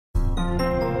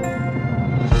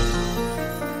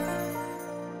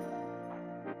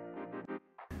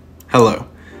Hello.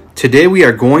 Today we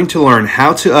are going to learn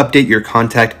how to update your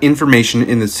contact information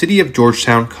in the City of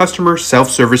Georgetown Customer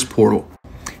Self-Service Portal.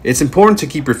 It's important to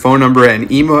keep your phone number and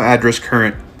email address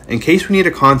current in case we need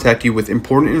to contact you with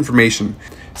important information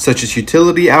such as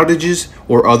utility outages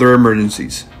or other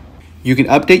emergencies. You can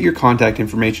update your contact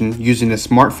information using a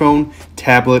smartphone,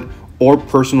 tablet, or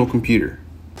personal computer.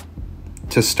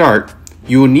 To start,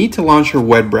 you will need to launch your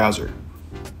web browser.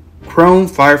 Chrome,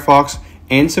 Firefox,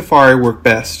 and Safari work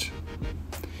best.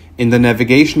 In the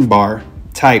navigation bar,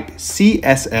 type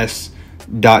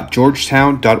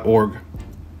css.georgetown.org.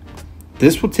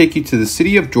 This will take you to the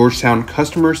City of Georgetown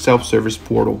Customer Self-Service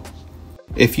Portal.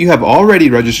 If you have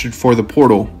already registered for the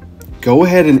portal, go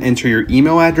ahead and enter your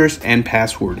email address and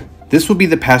password. This will be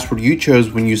the password you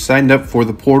chose when you signed up for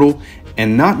the portal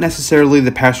and not necessarily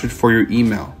the password for your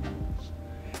email.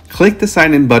 Click the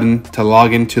sign in button to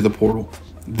log into the portal.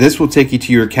 This will take you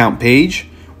to your account page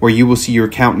where you will see your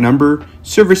account number,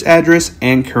 service address,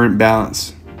 and current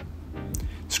balance.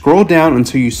 Scroll down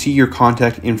until you see your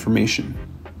contact information.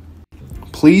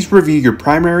 Please review your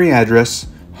primary address,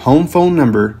 home phone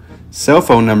number, cell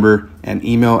phone number, and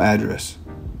email address.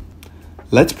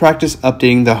 Let's practice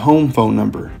updating the home phone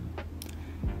number.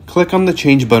 Click on the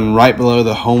change button right below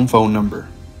the home phone number.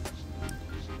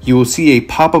 You will see a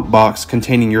pop-up box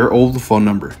containing your old phone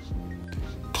number.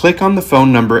 Click on the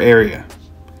phone number area.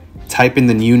 Type in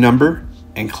the new number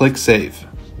and click Save.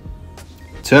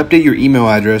 To update your email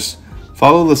address,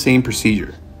 follow the same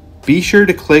procedure. Be sure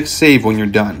to click Save when you're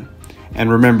done. And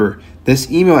remember,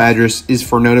 this email address is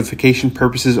for notification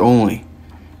purposes only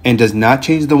and does not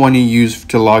change the one you use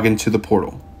to log into the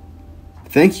portal.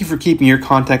 Thank you for keeping your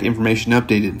contact information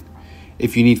updated.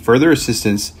 If you need further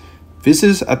assistance, visit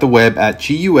us at the web at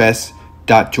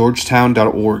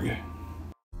gus.georgetown.org.